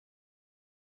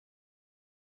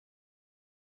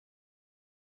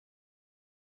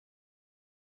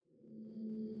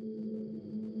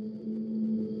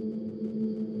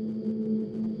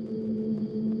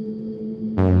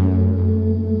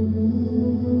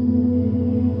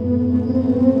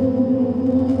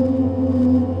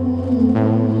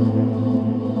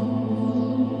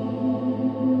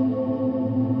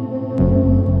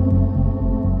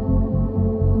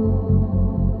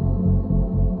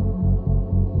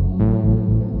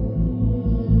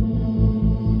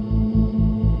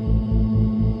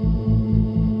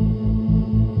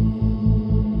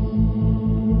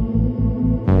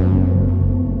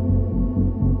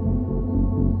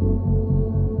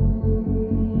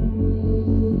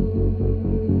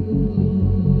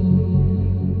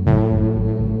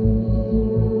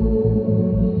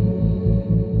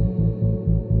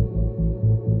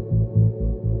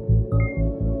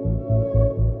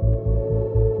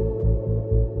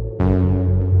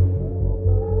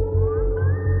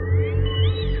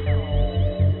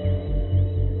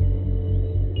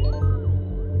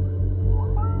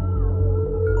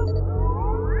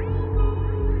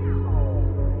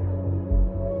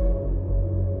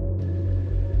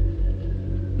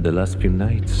the last few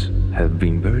nights have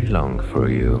been very long for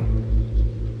you.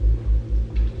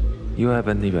 You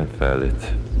haven't even felt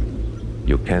it.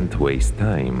 You can't waste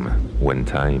time when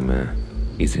time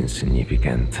is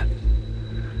insignificant.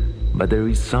 But there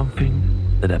is something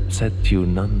that upsets you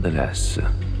nonetheless.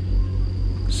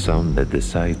 Some that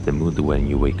decides the mood when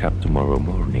you wake up tomorrow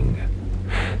morning.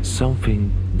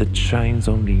 Something that shines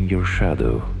only in your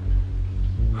shadow.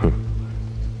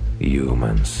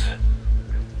 Humans,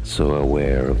 so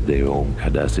aware of their own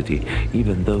caducity,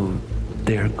 even though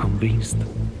they are convinced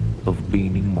of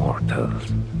being immortal.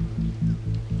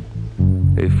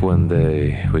 If one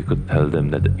day we could tell them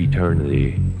that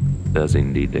eternity does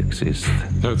indeed exist.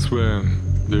 That's when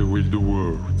they will do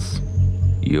words.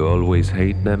 You always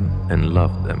hate them and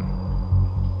love them.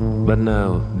 But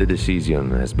now the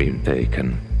decision has been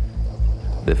taken.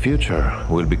 The future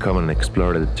will become an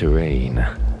explored terrain.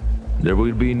 There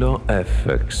will be no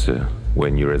effects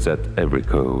when you reset every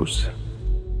cause.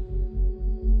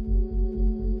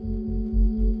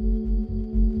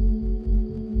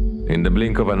 In the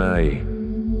blink of an eye,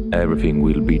 everything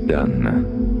will be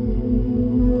done.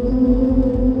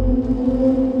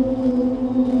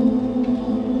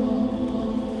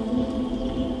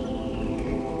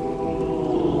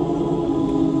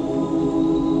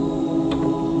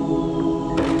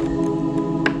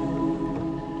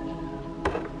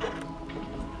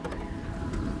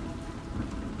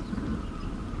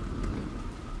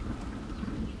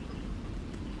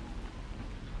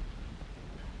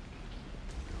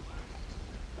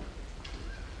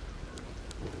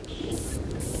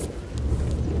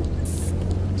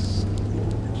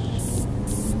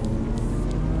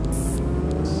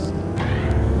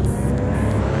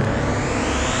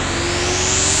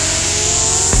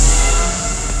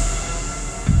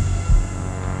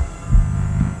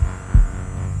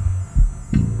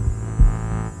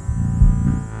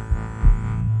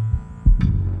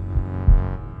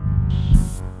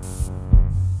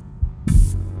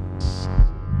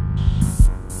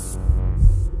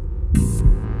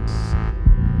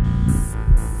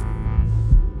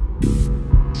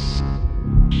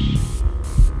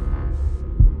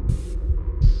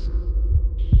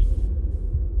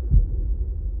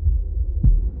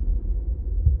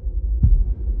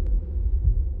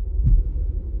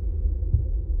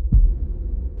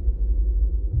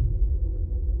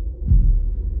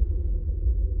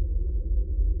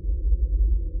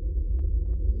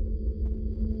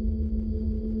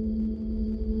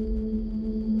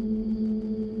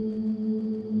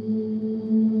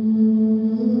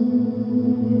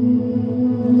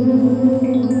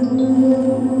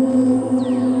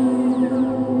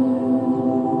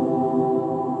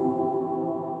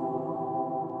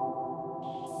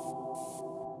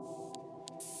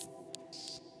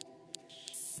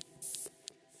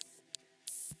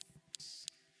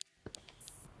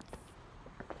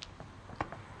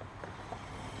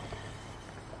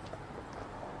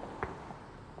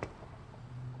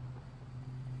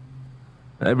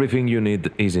 Everything you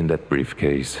need is in that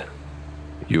briefcase.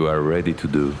 You are ready to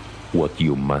do what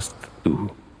you must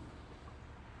do.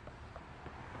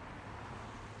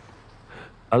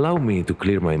 Allow me to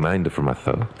clear my mind from a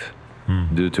thought.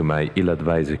 Due to my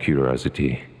ill-advised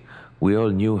curiosity, we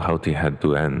all knew how it had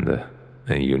to end,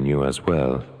 and you knew as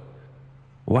well.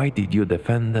 Why did you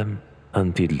defend them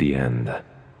until the end?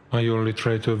 I only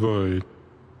try to avoid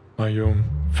my own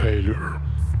failure.